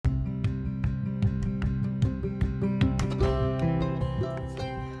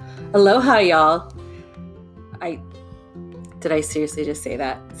Aloha, y'all. Did I seriously just say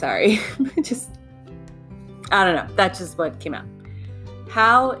that? Sorry. I don't know. That's just what came out.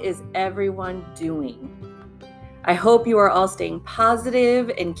 How is everyone doing? I hope you are all staying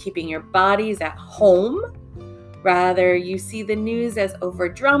positive and keeping your bodies at home. Rather, you see the news as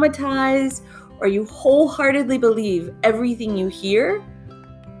over-dramatized or you wholeheartedly believe everything you hear.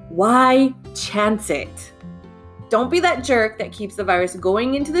 Why chance it? Don't be that jerk that keeps the virus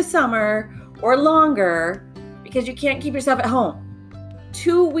going into the summer or longer because you can't keep yourself at home.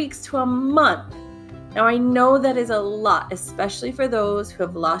 2 weeks to a month. Now, I know that is a lot, especially for those who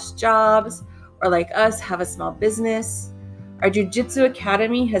have lost jobs or like us have a small business. Our Jiu-Jitsu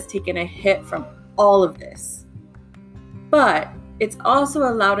Academy has taken a hit from all of this. But it's also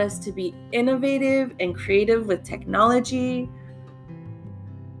allowed us to be innovative and creative with technology.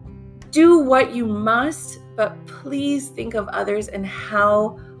 Do what you must, but please think of others and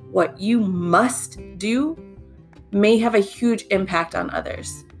how what you must do may have a huge impact on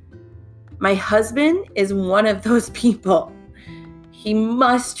others. My husband is one of those people. He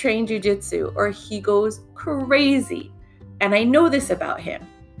must train jiu-jitsu or he goes crazy. And I know this about him.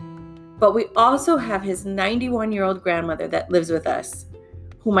 But we also have his 91-year-old grandmother that lives with us,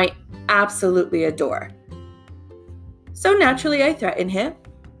 whom I absolutely adore. So naturally, I threaten him.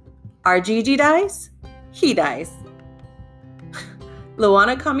 Our Gigi dies, he dies.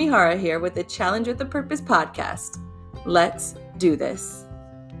 Luana Kamihara here with the Challenge with a Purpose podcast. Let's do this.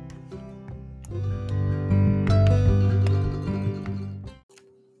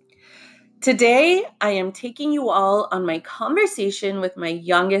 Today, I am taking you all on my conversation with my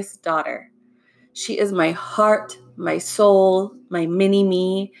youngest daughter. She is my heart, my soul, my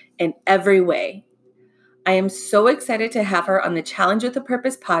mini-me in every way. I am so excited to have her on the Challenge with a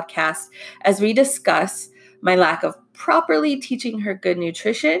Purpose podcast as we discuss my lack of properly teaching her good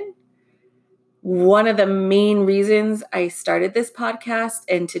nutrition. One of the main reasons I started this podcast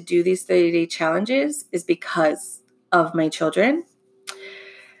and to do these 30-day challenges is because of my children.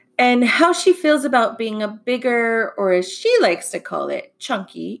 And how she feels about being a bigger, or as she likes to call it,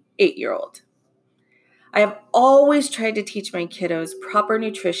 chunky 8-year-old. I have always tried to teach my kiddos proper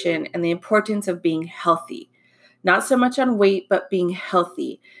nutrition and the importance of being healthy. Not so much on weight, but being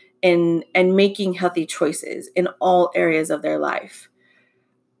healthy and making healthy choices in all areas of their life.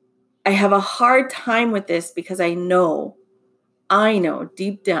 I have a hard time with this because I know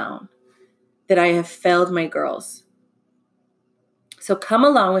deep down that I have failed my girls. So come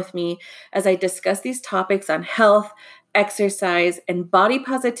along with me as I discuss these topics on health, exercise, and body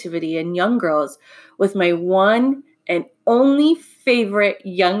positivity in young girls with my one and only favorite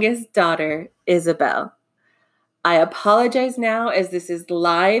youngest daughter, Isabel. I apologize now as this is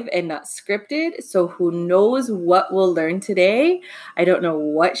live and not scripted, so who knows what we'll learn today. I don't know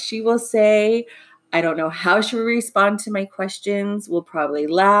what she will say. I don't know how she will respond to my questions. We'll probably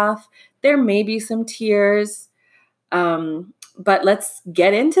laugh. There may be some tears. But let's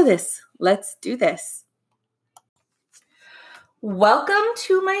get into this. Let's do this. Welcome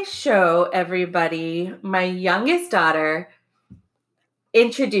to my show, everybody. My youngest daughter.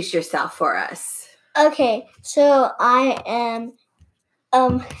 Introduce yourself for us. Okay, so I am,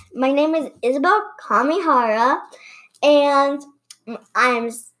 my name is Isabel Kamihara, and I'm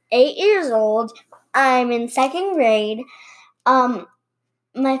 8 years old. I'm in 2nd grade.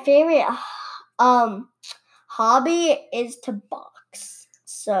 My favorite, hobby is to box.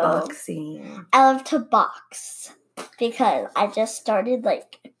 So Boxing. I love to box because I just started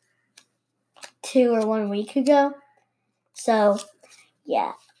like 2 or 1 week ago. So,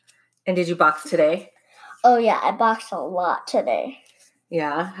 yeah. And did you box today? Oh, yeah, I boxed a lot today.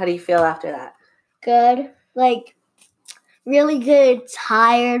 Yeah? How do you feel after that? Good. Like, really good.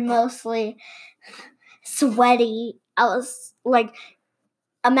 Tired mostly. Sweaty. I was like,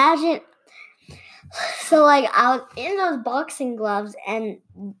 imagine. So, like, I was in those boxing gloves and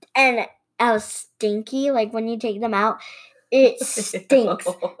I was stinky. Like, when you take them out, it stinks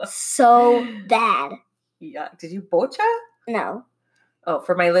so bad. Yeah. Did you bocha? No. Oh,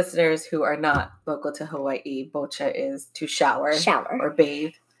 for my listeners who are not local to Hawaii, bocha is to shower. Or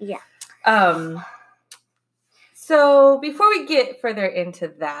bathe. Yeah. So before we get further into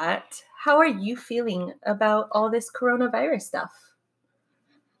that, how are you feeling about all this coronavirus stuff?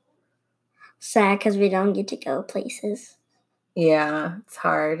 Sad because we don't get to go places. Yeah, it's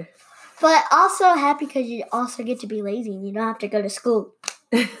hard. But also happy because you also get to be lazy and you don't have to go to school.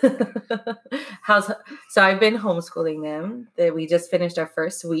 So I've been homeschooling them. We just finished our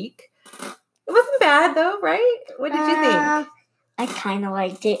first week. It wasn't bad though, right? What did you think? I kind of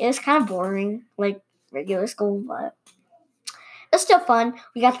liked it. It was kind of boring, like regular school, but was still fun.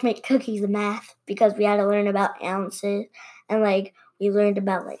 We got to make cookies and math because we had to learn about ounces and like we learned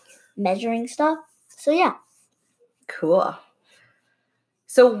about like measuring stuff. So yeah. Cool.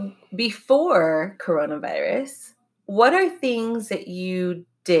 So before coronavirus, what are things that you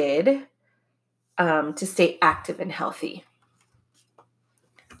did to stay active and healthy?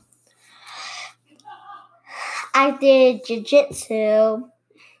 I did jiu-jitsu,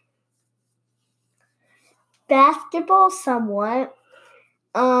 basketball somewhat.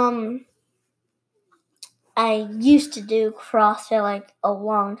 I used to do CrossFit like a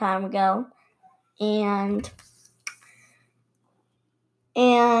long time ago. And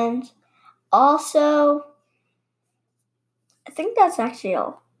also I think that's actually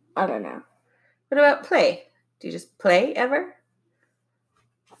all. I don't know. What about play? Do you just play ever?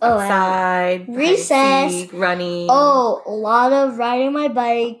 Oh, outside, recess, running. Oh, a lot of riding my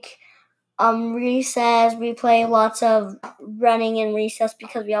bike. Recess, we play lots of running in recess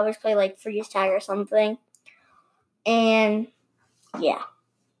because we always play like freeze tag or something. And yeah.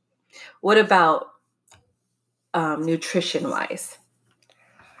 What about nutrition-wise?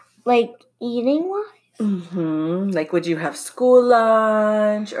 Like eating-wise? Mm-hmm. Like, would you have school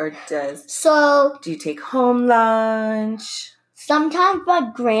lunch or do you take home lunch? Sometimes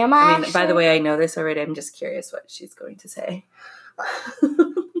my grandma by the way, I know this already. I'm just curious what she's going to say.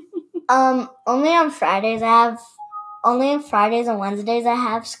 Only on Fridays and Wednesdays I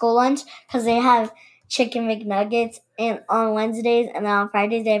have school lunch because they have chicken McNuggets and on Wednesdays, and then on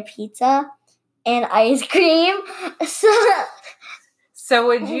Fridays they have pizza and ice cream. So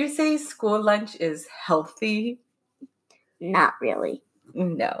would you say school lunch is healthy? Not really.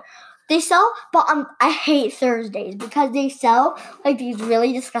 No. They sell, but I hate Thursdays because they sell like these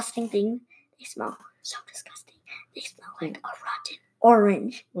really disgusting things. They smell so disgusting. They smell like a rotten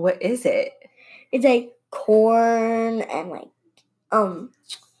orange. What is it? It's like corn and like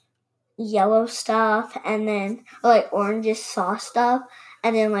yellow stuff, and then like orange sauce stuff,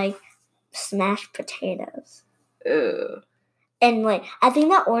 and then like smashed potatoes. Ooh. And like I think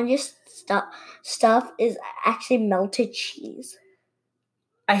that orange stuff is actually melted cheese.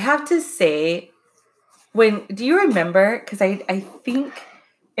 I have to say, do you remember? Because I think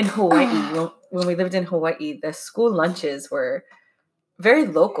in Hawaii, when we lived in Hawaii, the school lunches were very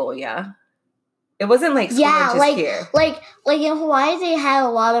local. Yeah, it wasn't like school lunches here. Like in Hawaii, they had a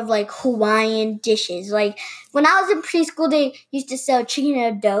lot of like Hawaiian dishes. Like when I was in preschool, they used to sell chicken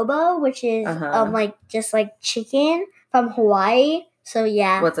adobo, which is like just like chicken from Hawaii. So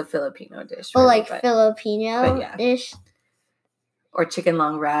yeah, what's a Filipino dish? Well, really, Filipino dish. Or chicken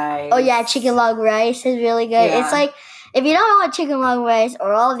long rice. Oh yeah, chicken long rice is really good. Yeah. It's like if you don't know what chicken long rice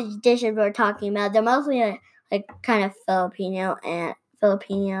or all these dishes we're talking about, they're mostly like kind of Filipino and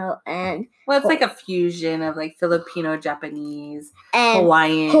well, it's like a fusion of like Filipino, Japanese, and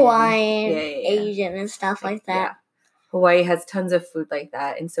Hawaiian, Asian and stuff like that. Yeah. Hawaii has tons of food like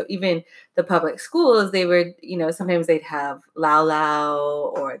that, and so even the public schools, they would, sometimes they'd have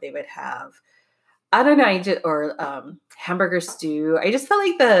lau, or they would have, I don't know, hamburger stew. I just felt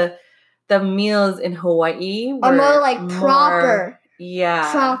like the meals in Hawaii were more like proper.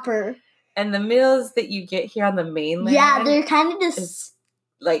 Yeah. Proper. And the meals that you get here on the mainland. Yeah, they're kind of just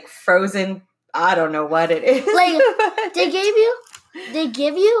like frozen. I don't know what it is. Like they give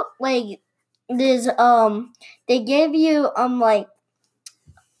you like this they give you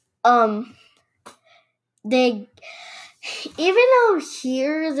they even though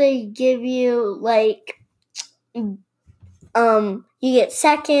here they give you like you get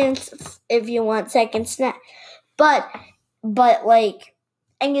seconds if you want second snack, but like,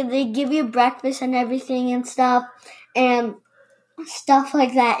 and they give you breakfast and everything and stuff and stuff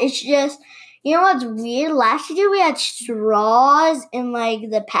like that. It's just, you know what's weird? Last year we had straws in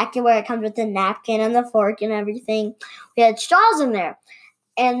like the packet where it comes with the napkin and the fork and everything. We had straws in there,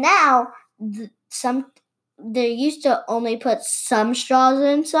 and now they used to only put some straws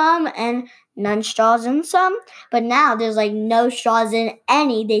in some and none straws in some, but now there's like no straws in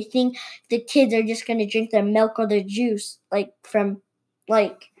any. They think the kids are just gonna drink their milk or their juice like from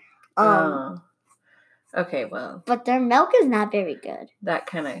like okay, well, but their milk is not very good. That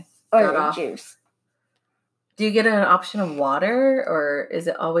kind of or their juice. Do you get an option of water, or is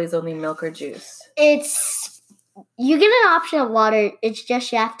it always only milk or juice? You get an option of water. It's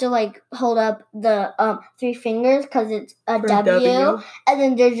just you have to like hold up the 3 fingers because it's a W, and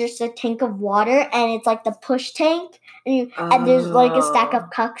then there's just a tank of water, and it's like the push tank, and there's like a stack of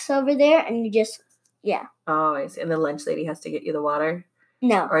cups over there, and you just Oh, I see. And the lunch lady has to get you the water?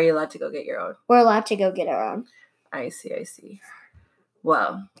 No. Or are you allowed to go get your own? We're allowed to go get our own. I see.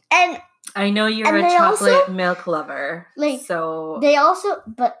 Well. And I know you're And a they chocolate also- milk lover. like, So They also,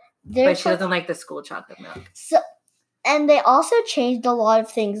 but but she doesn't like the school chocolate milk. And they also changed a lot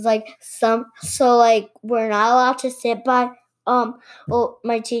of things. Like we're not allowed to sit by.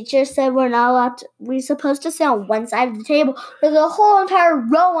 My teacher said we're supposed to sit on one side of the table. There's a whole entire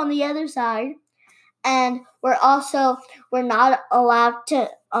row on the other side, and we're not allowed to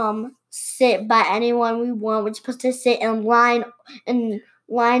sit by anyone we want. We're supposed to sit in line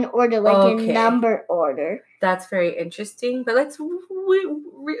order, like in number order. That's very interesting. But let's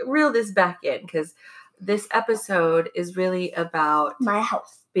reel this back in, because this episode is really about my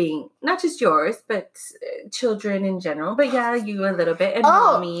health. Being not just yours, but children in general. But yeah, you a little bit, and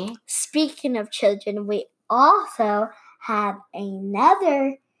mommy. Speaking of children, we also have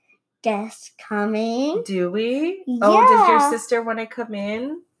another guest coming. Do we? Yeah. Oh, does your sister want to come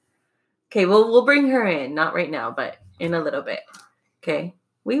in? Okay, we'll bring her in. Not right now, but in a little bit. Okay,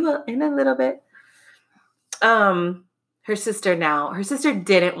 we will in a little bit. Her sister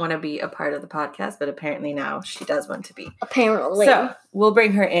didn't want to be a part of the podcast, but apparently now she does want to be. Apparently. So we'll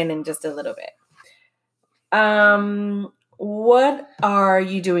bring her in just a little bit. What are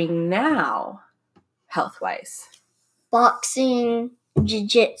you doing now, health-wise? Boxing,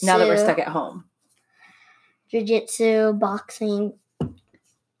 jiu-jitsu. Now that we're stuck at home. Jiu-jitsu, boxing.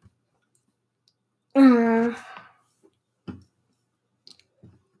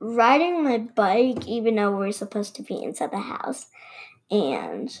 Riding my bike, even though we're supposed to be inside the house.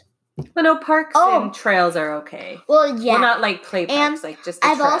 And well, no, parks and trails are okay. Well, yeah. Well, not like play parks, like just the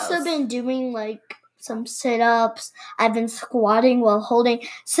I've trails. also been doing like some sit-ups. I've been squatting while holding.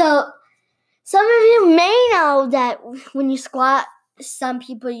 So some of you may know that when you squat, some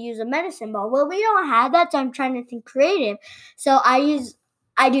people use a medicine ball. Well, we don't have that, so I'm trying to think creative. So I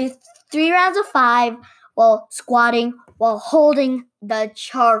do 3 rounds of 5 while squatting while holding the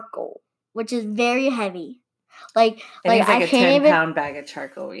charcoal, which is very heavy. It's like a 10-pound bag of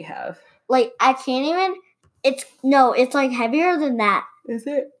charcoal we have. Like I can't even. It's like heavier than that. Is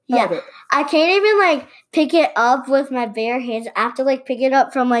it? Yeah, I can't even like pick it up with my bare hands. I have to like pick it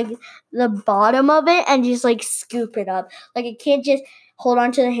up from like the bottom of it and just like scoop it up. Like I can't just hold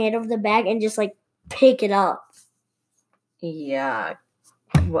on to the handle of the bag and just like pick it up. Yeah.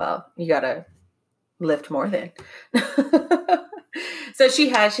 Well, you gotta lift more then. So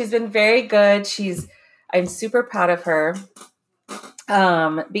she's been very good. I'm super proud of her.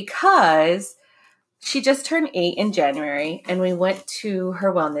 Because she just turned 8 in January, and we went to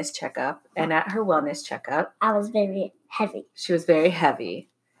her wellness checkup. And at her wellness checkup, I was very heavy. She was very heavy.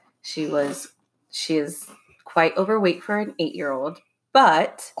 She is quite overweight for an 8-year-old,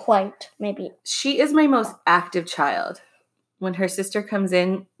 but maybe. She is my most active child. When her sister comes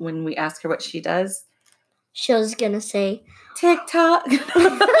in, when we ask her what she does, she was gonna say TikTok.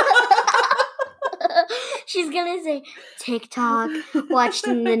 She's gonna say TikTok,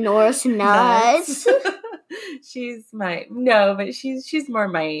 watching the Norse Nuts. She's more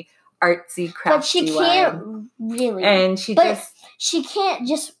my artsy, crafty. But she can't really. And she can't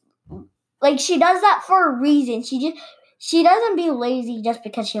just like she does that for a reason. She doesn't be lazy just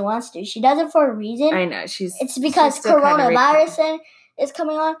because she wants to. She does it for a reason. I know it's because coronavirus is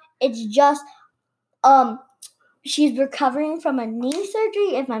coming on. It's just she's recovering from a knee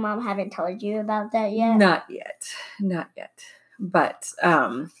surgery, if my mom haven't told you about that yet. Not yet. But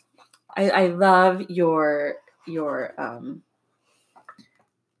I love your you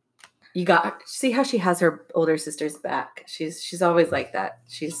got see how she has her older sister's back. She's always like that.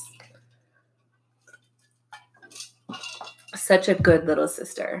 She's such a good little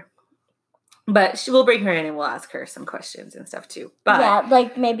sister. But she will bring her in and we'll ask her some questions and stuff too. But yeah,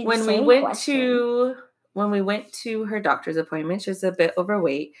 like maybe when we went to her doctor's appointment, she was a bit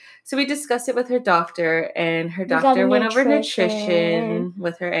overweight. So we discussed it with her doctor, and her doctor went over nutrition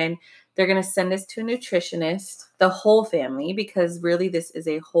with her, and they're going to send us to a nutritionist, the whole family, because really this is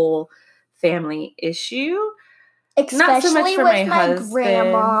a whole family issue. Especially not so much for with my husband,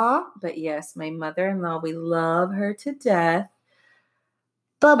 grandma. But yes, my mother-in-law, we love her to death.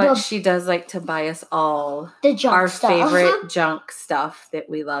 But she does like to buy us all our favorite junk stuff that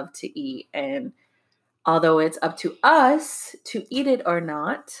we love to eat. And although it's up to us to eat it or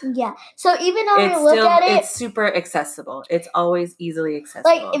not. Yeah. So even though you look at it. It's super accessible. It's always easily accessible.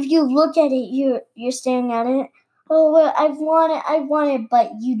 Like if you look at it, you're staring at it. Oh, well, I want it,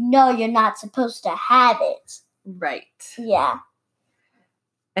 but you know you're not supposed to have it. Right. Yeah.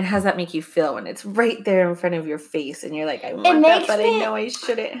 And how does that make you feel when it's right there in front of your face and you're like, I want that, but I know I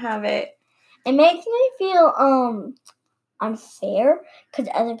shouldn't have it? It makes me feel unfair because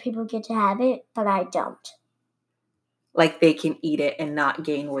other people get to have it, but I don't. Like they can eat it and not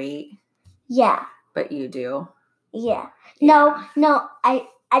gain weight? Yeah. But you do. Yeah. No, I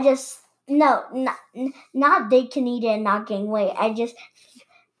just not they can eat it and not gain weight. I just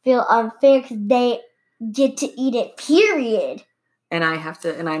feel unfair because they get to eat it, period. And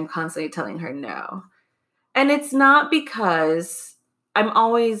I'm constantly telling her no. And it's not because I'm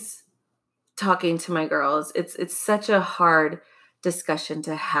always talking to my girls. It's such a hard discussion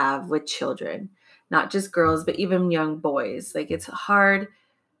to have with children, not just girls, but even young boys. Like, it's hard,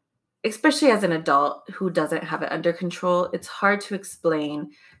 especially as an adult who doesn't have it under control. It's hard to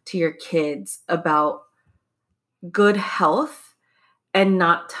explain to your kids about good health and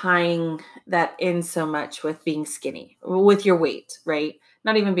not tying that in so much with being skinny, with your weight, right?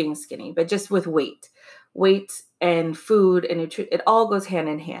 Not even being skinny, but just with weight and food and nutrition. It all goes hand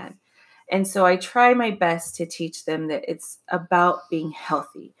in hand. And so I try my best to teach them that it's about being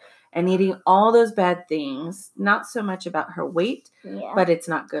healthy and eating all those bad things, not so much about her weight, but it's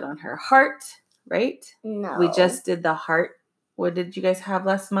not good on her heart, right? No. We just did the heart. What did you guys have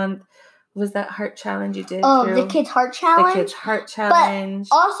last month? Was that heart challenge you did? Oh, the kids' heart challenge? The kids' heart challenge.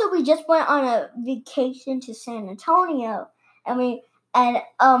 But also, we just went on a vacation to San Antonio. And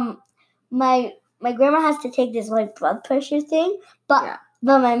my grandma has to take this, like, blood pressure thing. But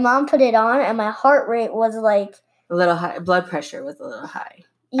my mom put it on, and my heart rate was, like... a little high. Blood pressure was a little high.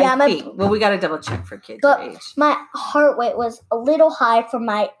 Yeah, well, we got to double check for kids your age. My heart rate was a little high for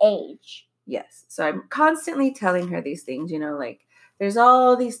my age. Yes. So I'm constantly telling her these things, like, there's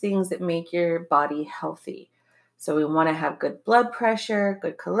all these things that make your body healthy. So we want to have good blood pressure,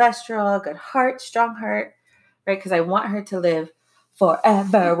 good cholesterol, good heart, strong heart, right? Because I want her to live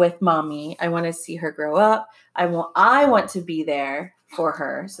forever with mommy. I want to see her grow up. I want to be there for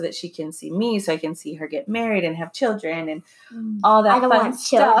her so that she can see me, so I can see her get married and have children and all that fun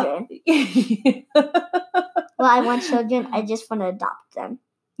stuff. Well, I want children. I just want to adopt them.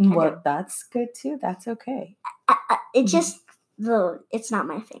 Well, that's good too. That's okay. It's not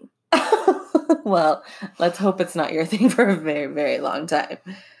my thing. Well, let's hope it's not your thing for a very, very long time.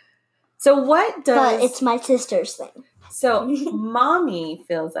 So But it's my sister's thing. So mommy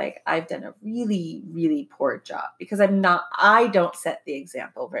feels like I've done a really, really poor job because I don't set the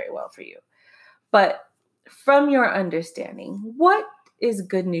example very well for you. But from your understanding, what is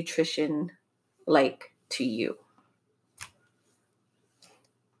good nutrition like to you?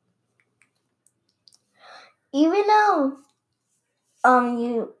 Even though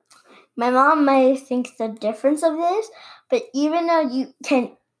my mom might think the difference of this, but even though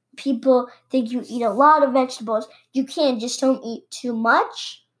people think you eat a lot of vegetables, you can't. Just don't eat too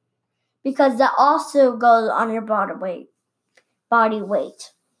much because that also goes on your body weight.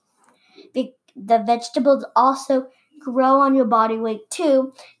 The vegetables also grow on your body weight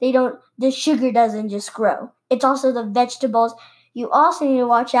too. The sugar doesn't just grow. It's also the vegetables. You also need to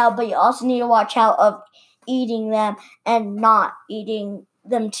watch out, but you also need to watch out of eating them and not eating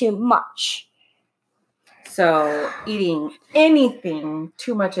them too much. So eating anything,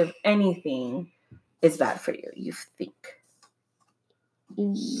 too much of anything, is bad for you, you think?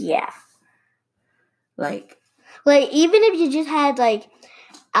 Yeah. Like even if you just had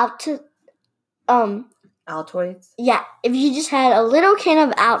Altoids? Yeah, if you just had a little can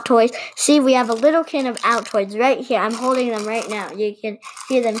of Altoids. See, we have a little can of Altoids right here. I'm holding them right now. You can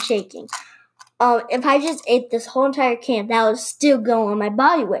hear them shaking. If I just ate this whole entire can, that would still go on my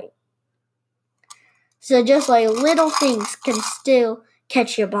body weight. So just little things can still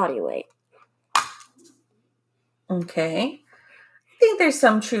catch your body weight. Okay. I think there's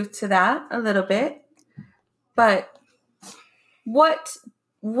some truth to that, a little bit. But what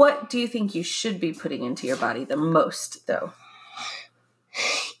do you think you should be putting into your body the most, though?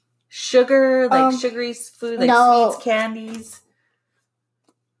 Sugar, sugary food, sweets, candies,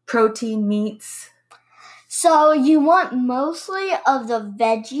 protein, meats. So you want mostly of the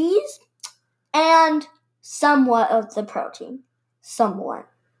veggies and somewhat of the protein. Somewhat.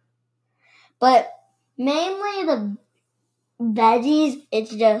 But mainly the veggies,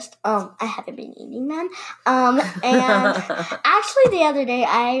 it's just, I haven't been eating them. And actually the other day,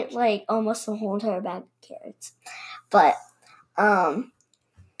 I ate almost the whole entire bag of carrots. But,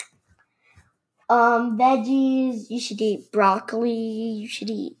 veggies, you should eat broccoli, you should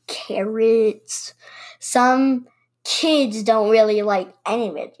eat carrots. Some kids don't really like any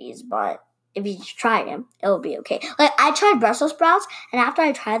veggies, but if you just try them, it'll be okay. I tried Brussels sprouts, and after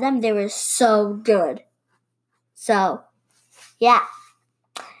I tried them, they were so good. So, yeah.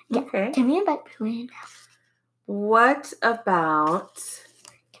 Okay. Can we invite Pooh in? What about...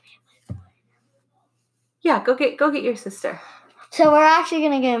 Yeah, go get your sister. So we're actually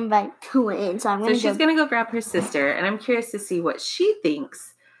going to invite Pooh in. So she's going to go grab her sister, and I'm curious to see what she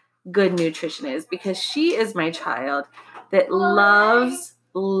thinks good nutrition is, because she is my child that loves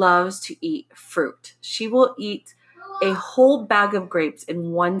to eat fruit. She will eat a whole bag of grapes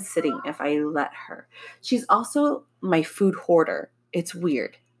in one sitting if I let her. She's also my food hoarder. It's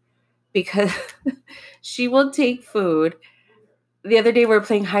weird because she will take food. The other day we were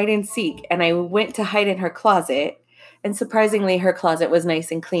playing hide and seek, and I went to hide in her closet, and surprisingly her closet was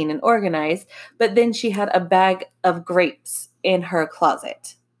nice and clean and organized, but then she had a bag of grapes in her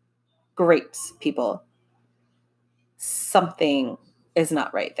closet. Grapes, people. Something is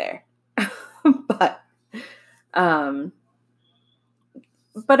not right there.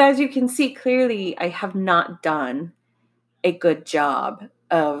 But as you can see clearly, I have not done a good job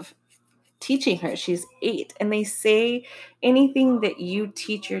of teaching her. She's 8, and they say anything that you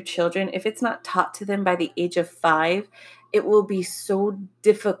teach your children, if it's not taught to them by the age of 5, it will be so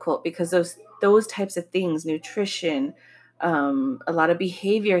difficult, because those types of things, nutrition, a lot of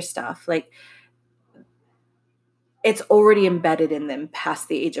behavior stuff, like it's already embedded in them past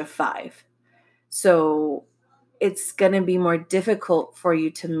the age of 5. So it's going to be more difficult for you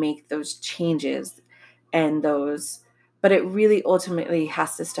to make those changes and but it really ultimately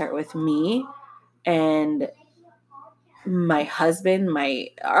has to start with me and my husband,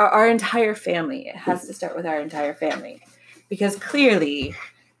 our entire family. It has to start with our entire family, because clearly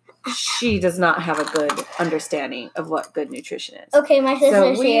she does not have a good understanding of what good nutrition is. Okay, my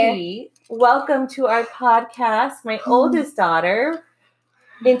sister's here. Welcome to our podcast, my oldest daughter.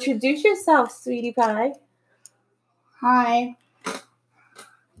 Introduce yourself, sweetie pie. Hi.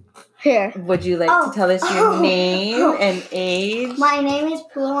 Here. Would you like to tell us your name and age? My name is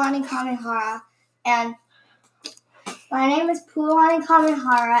Pualani Kamihara, and I'm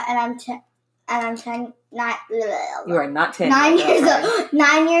 10. You are not 10. 9 years old.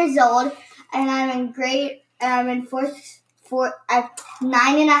 9 years old, and I'm in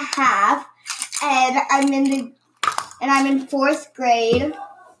 9.5, and I'm in 4th grade.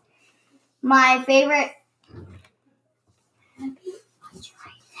 My favorite.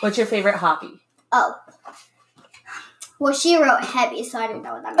 What's your favorite hobby? Oh. Well, she wrote heavy, so I didn't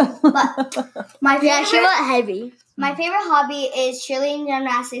know what that meant. But she wrote heavy. My favorite hobby is cheerleading,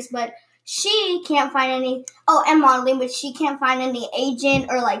 gymnastics, but she can't find any. Oh, and modeling, but she can't find any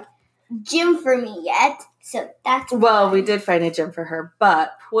agent or like gym for me yet. So that's well, we did find a gym for her,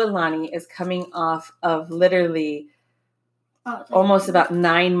 but Pualani is coming off of literally almost about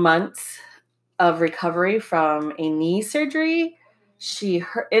 9 months of recovery from a knee surgery. She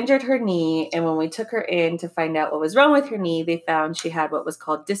injured her knee, and when we took her in to find out what was wrong with her knee, they found she had what was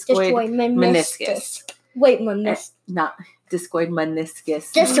called discoid meniscus. Wait, meniscus. Not discoid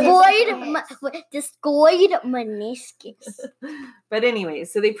meniscus. Discoid meniscus. But anyway,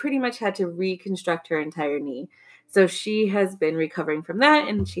 so they pretty much had to reconstruct her entire knee. So she has been recovering from that,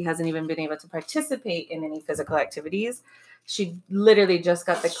 and she hasn't even been able to participate in any physical activities. She literally just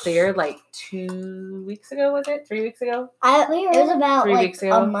got the clear like 2 weeks ago, was it? 3 weeks ago? It was about 3 weeks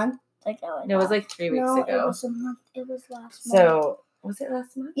ago. A month ago. No, it was like 3 weeks ago. It was a month. It was last month. So, was it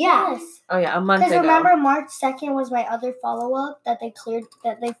last month? Yes. Oh yeah, a month ago. Because remember, March 2nd was my other follow-up that they fully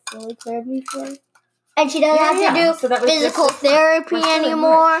cleared me for. And she doesn't have to do physical therapy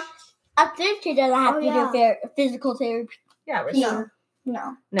anymore. I think she doesn't have to do physical therapy. Yeah, we're still.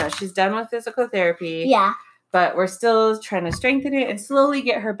 No, she's done with physical therapy. Yeah. But we're still trying to strengthen it and slowly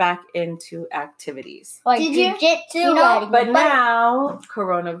get her back into activities. Like jiu-jitsu, but now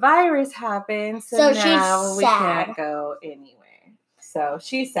coronavirus happened, so now we can't go anywhere. So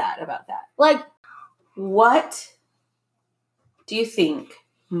she's sad about that. Like, what do you think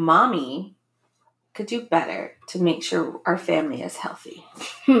Mommy could do better to make sure our family is healthy?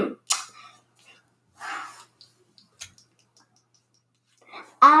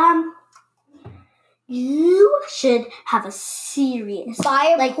 You should have a serious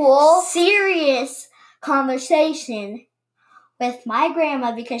conversation with my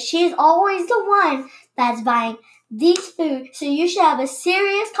grandma, because she's always the one that's buying these food. So you should have a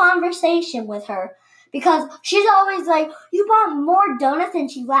serious conversation with her, because she's always like, you bought more donuts,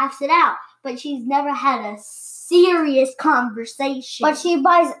 and she laughs it out. But she's never had a serious conversation. But she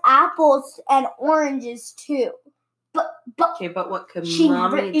buys apples and oranges too. But what could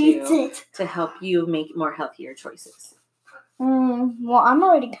Mommy do to help you make more healthier choices? Well, I'm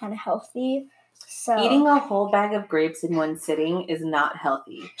already kind of healthy. So eating a whole bag of grapes in one sitting is not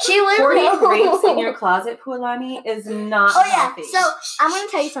healthy. 40 grapes in your closet, Pualani, is not healthy. So I'm going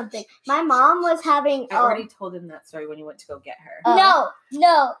to tell you something. My mom was having... I already told him that story when you went to go get her. No.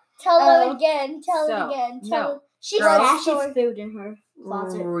 Tell it again. Tell it again. She stashes food in her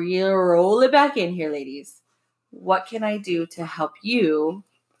closet. Roll it back in here, ladies. What can I do to help you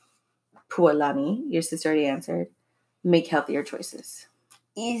Pualani, your sister already answered. Make healthier choices.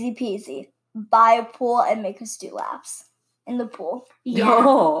 Easy peasy. Buy a pool and make us do laps in the pool.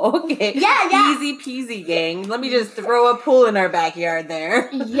 Oh, okay. Yeah. Easy peasy, gang. Let me just throw a pool in our backyard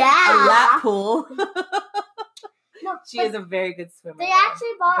there. Yeah. A lap pool. No, She is a very good swimmer. They actually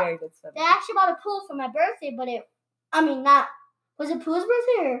very good swimmer. bought a pool for my birthday, but was it Pooh's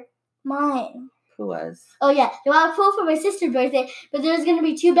birthday or mine? Who was? Oh yeah, they bought a pool for my sister's birthday, but there was gonna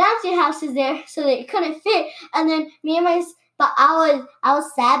be 2 bachelor houses there, so they couldn't fit. And then I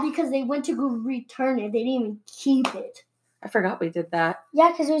was sad because they went to go return it. They didn't even keep it. I forgot we did that. Yeah,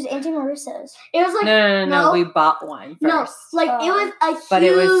 because it was Auntie Marissa's. It was like no. We bought one first. No, it was a huge but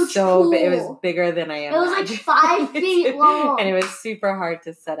it was so pool. It was bigger than I imagined. It was like 5 feet long, and it was super hard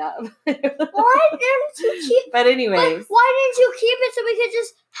to set up. Why didn't you keep? But anyways, why didn't you keep it so we could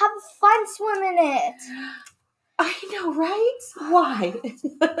just have fun swimming in it? I know, right? Why?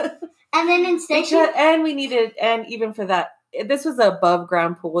 And then instead, and even for that, this was an above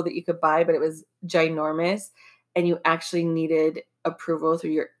ground pool that you could buy, but it was ginormous. And you actually needed approval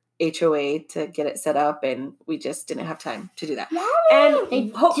through your HOA to get it set up, and we just didn't have time to do that.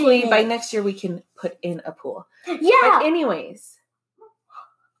 And hopefully by next year we can put in a pool. Yeah. But anyways,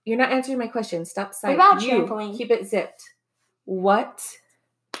 you're not answering my question. Stop sighing. What about trampoline? Keep it zipped. What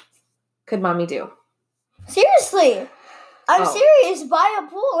could mommy do? Seriously. I'm serious. Buy a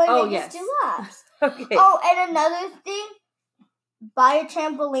pool and make us do laps. Okay. Oh, and another thing. Buy a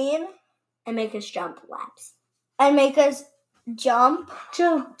trampoline and make us jump laps. And make us jump,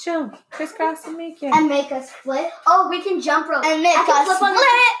 crisscross and make it. And make us flip. Oh, we can jump rope. And make us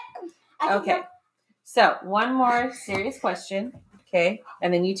flip. Okay. So, one more serious question. Okay.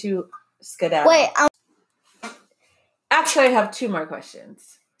 And then you two skedaddle. Wait. Actually, I have 2 more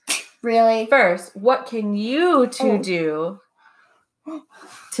questions. Really? First, what can you two do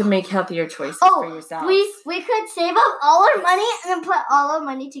to make healthier choices for yourselves? We could save up all our money and then put all our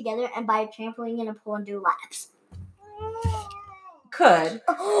money together and buy a trampoline and a pool and do laps. Could. I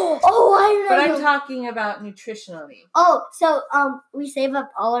know. But I'm talking about nutritionally. So we save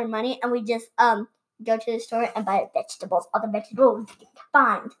up all our money and we just go to the store and buy vegetables. All the vegetables we can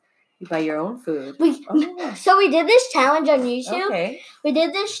find. You buy your own food. So we did this challenge on YouTube. Okay. We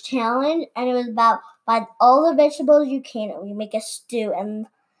did this challenge and it was about buy all the vegetables you can and we make a stew. And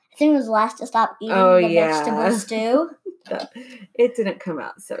I think it was last to stop eating vegetable stew. It didn't come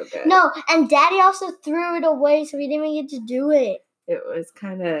out so good. No, and Daddy also threw it away, so we didn't even get to do it. It was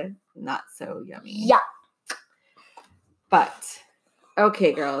kind of not so yummy. Yeah. But,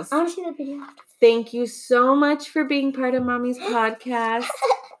 okay, girls. I want to see the video after. Thank you so much for being part of Mommy's podcast.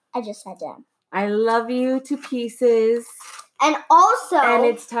 I just sat down. I love you to pieces. And also... And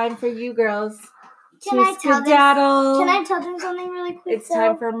it's time for you girls Can I tell them something really quick? It's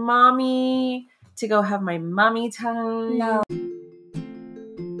time for Mommy to go have my mommy time. No.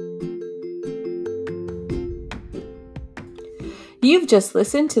 You've just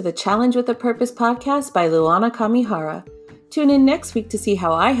listened to the Challenge with a Purpose podcast by Luana Kamihara. Tune in next week to see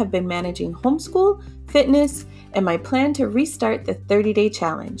how I have been managing homeschool, fitness, and my plan to restart the 30-day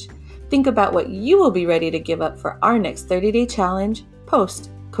challenge. Think about what you will be ready to give up for our next 30-day challenge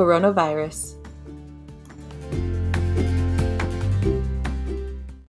post-coronavirus.